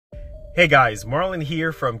Hey guys, Marlon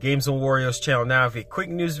here from Games and Warriors channel. Now I have a quick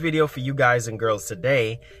news video for you guys and girls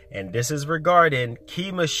today, and this is regarding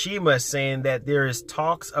Kimishima saying that there is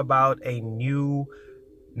talks about a new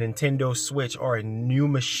Nintendo Switch or a new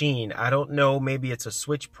machine. I don't know, maybe it's a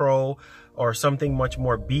Switch Pro or something much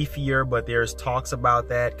more beefier, but there's talks about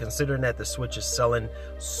that, considering that the Switch is selling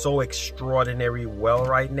so extraordinary well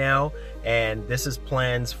right now. And this is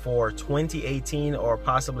plans for 2018 or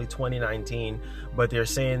possibly 2019, but they're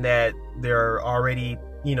saying that they're already,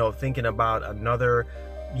 thinking about another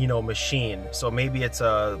machine. So maybe it's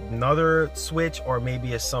another Switch, or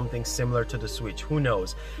maybe it's something similar to the Switch, who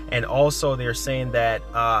knows. And also they're saying that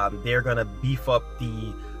they're gonna beef up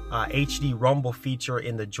the HD rumble feature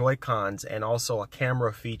in the Joy-Cons, and also a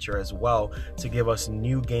camera feature as well, to give us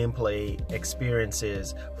new gameplay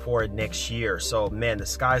experiences for next year. So man, the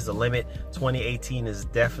sky's the limit. 2018 is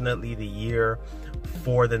definitely the year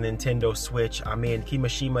for the Nintendo Switch. I mean,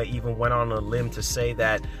 Kimishima even went on a limb to say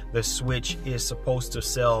that the Switch is supposed to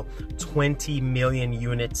sell 20 million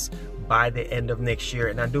units by the end of next year,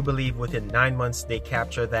 and I do believe within 9 months they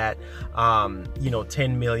capture that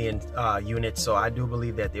 10 million units. So I do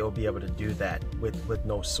believe that they'll be able to do that with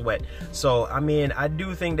no sweat. So I mean, I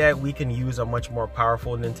do think that we can use a much more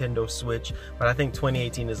powerful Nintendo Switch, but I think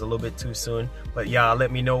 2018 is a little bit too soon. But yeah,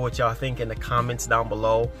 let me know what y'all think in the comments down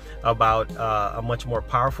below about a much more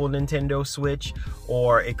powerful Nintendo Switch,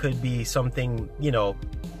 or it could be something,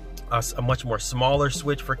 a much more smaller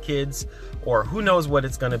Switch for kids, or who knows what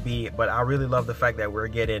it's going to be. But I really love the fact that we're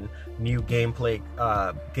getting new gameplay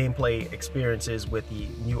experiences with the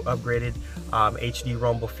new upgraded HD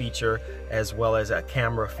rumble feature, as well as a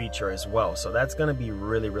camera feature as well. So that's going to be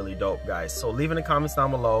really dope, guys. So leave in the comments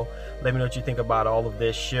down below, let me know what you think about all of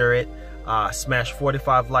this. Share it, smash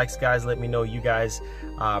 45 likes, guys. Let me know you guys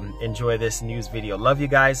enjoy this news video. Love you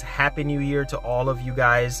guys. Happy New Year to all of you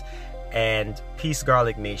guys, and peace,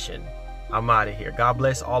 Garlic Nation. I'm out of here. God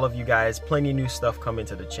bless all of you guys. Plenty of new stuff coming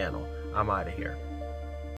to the channel. I'm out of here.